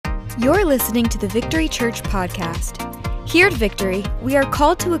You're listening to the Victory Church podcast. Here at Victory, we are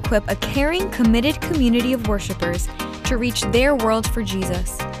called to equip a caring, committed community of worshipers to reach their world for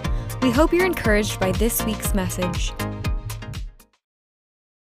Jesus. We hope you're encouraged by this week's message.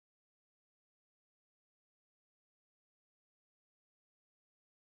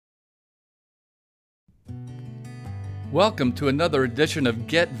 Welcome to another edition of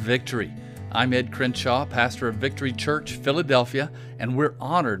Get Victory. I'm Ed Crenshaw, pastor of Victory Church, Philadelphia, and we're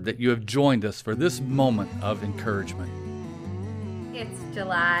honored that you have joined us for this moment of encouragement. It's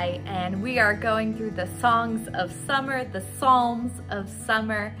July, and we are going through the songs of summer, the Psalms of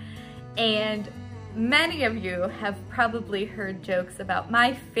summer, and many of you have probably heard jokes about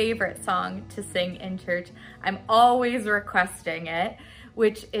my favorite song to sing in church. I'm always requesting it,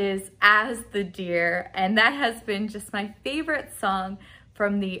 which is As the Deer, and that has been just my favorite song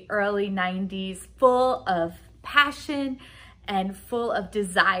from the early 90s, full of passion and full of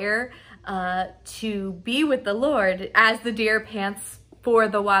desire to be with the Lord. As the deer pants for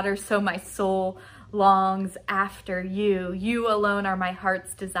the water, so my soul longs after you. You alone are my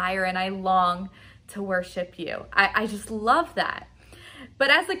heart's desire, and I long to worship you. I just love that. But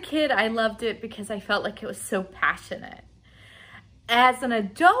as a kid, I loved it because I felt like it was so passionate. As an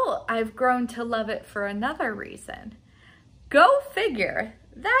adult, I've grown to love it for another reason. Go figure,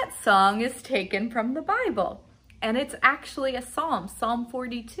 that song is taken from the Bible, and it's actually a psalm, Psalm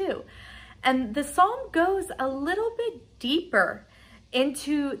 42. And the psalm goes a little bit deeper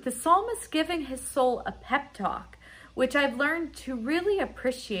into the psalmist giving his soul a pep talk, which I've learned to really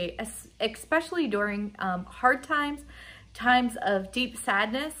appreciate, especially during hard times, times of deep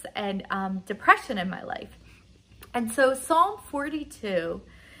sadness and depression in my life. And so Psalm 42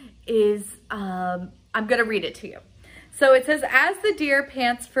 is, I'm going to read it to you. So it says, as the deer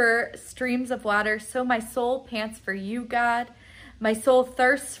pants for streams of water, so my soul pants for you, God. My soul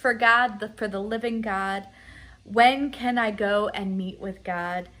thirsts for God, for the living God. When can I go and meet with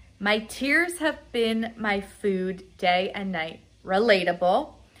God? My tears have been my food day and night.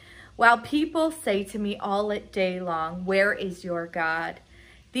 Relatable. While people say to me all day long, where is your God?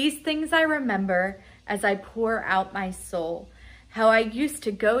 These things I remember as I pour out my soul. How I used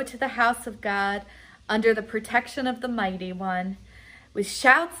to go to the house of God under the protection of the Mighty One, with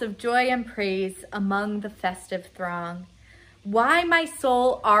shouts of joy and praise among the festive throng. Why, my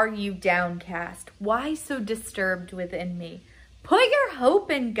soul, are you downcast? Why so disturbed within me? Put your hope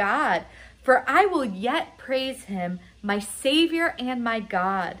in God, for I will yet praise him, my Savior and my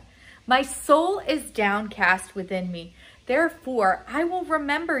God. My soul is downcast within me. Therefore, I will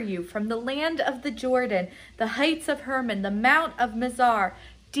remember you from the land of the Jordan, the heights of Hermon, the mount of Mizar.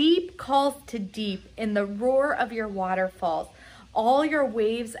 Deep calls to deep in the roar of your waterfalls. All your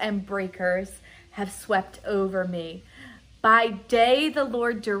waves and breakers have swept over me. By day the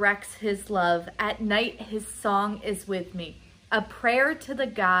Lord directs his love. At night his song is with me, a prayer to the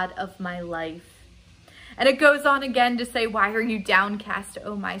God of my life. And it goes on again to say, why are you downcast,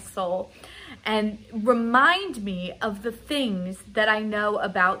 O my soul? And remind me of the things that I know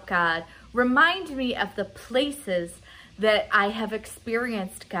about God. Remind me of the places that I have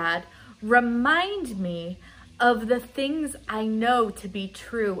experienced God. Remind me of the things I know to be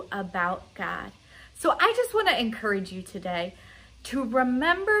true about God. So I just want to encourage you today to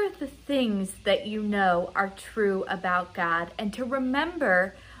remember the things that you know are true about God, and to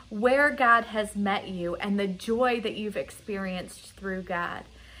remember where God has met you and the joy that you've experienced through God.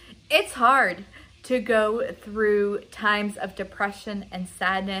 It's hard to go through times of depression and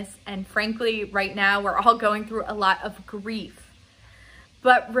sadness, and frankly, right now we're all going through a lot of grief.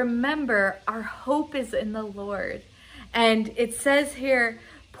 But remember, our hope is in the Lord. And it says here,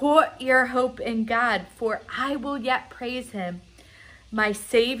 put your hope in God, for I will yet praise him, my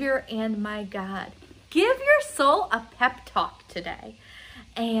Savior and my God. Give your soul a pep talk today,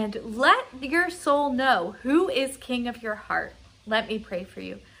 and let your soul know who is King of your heart. Let me pray for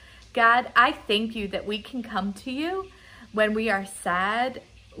you. God, I thank you that we can come to you when we are sad.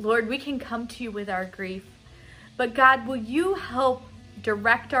 Lord, we can come to you with our grief. But God, will you help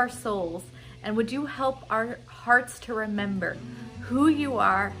direct our souls, and would you help our hearts to remember who you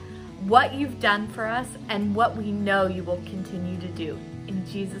are, what you've done for us, and what we know you will continue to do. In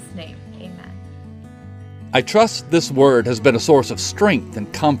Jesus' name, amen. I trust this word has been a source of strength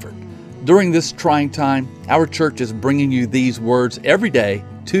and comfort. During this trying time, our church is bringing you these words every day,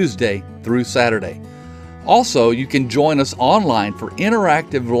 Tuesday through Saturday. Also, you can join us online for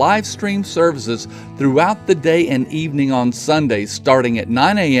interactive live stream services throughout the day and evening on Sundays starting at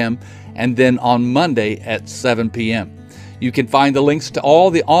 9 a.m. and then on Monday at 7 p.m. You can find the links to all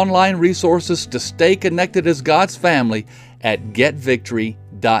the online resources to stay connected as God's family at getvictory.org.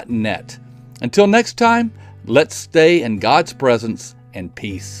 getvictory.net. Until next time, let's stay in God's presence and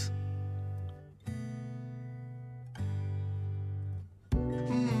peace.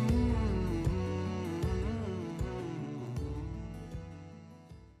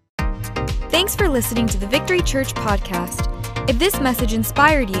 Thanks for listening to the Victory Church podcast. If this message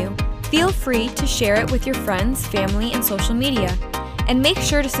inspired you, feel free to share it with your friends, family, and social media. And make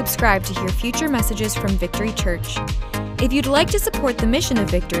sure to subscribe to hear future messages from Victory Church. If you'd like to support the mission of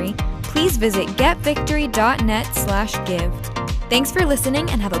Victory, please visit getvictory.net/give. Thanks for listening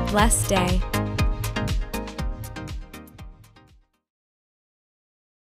and have a blessed day.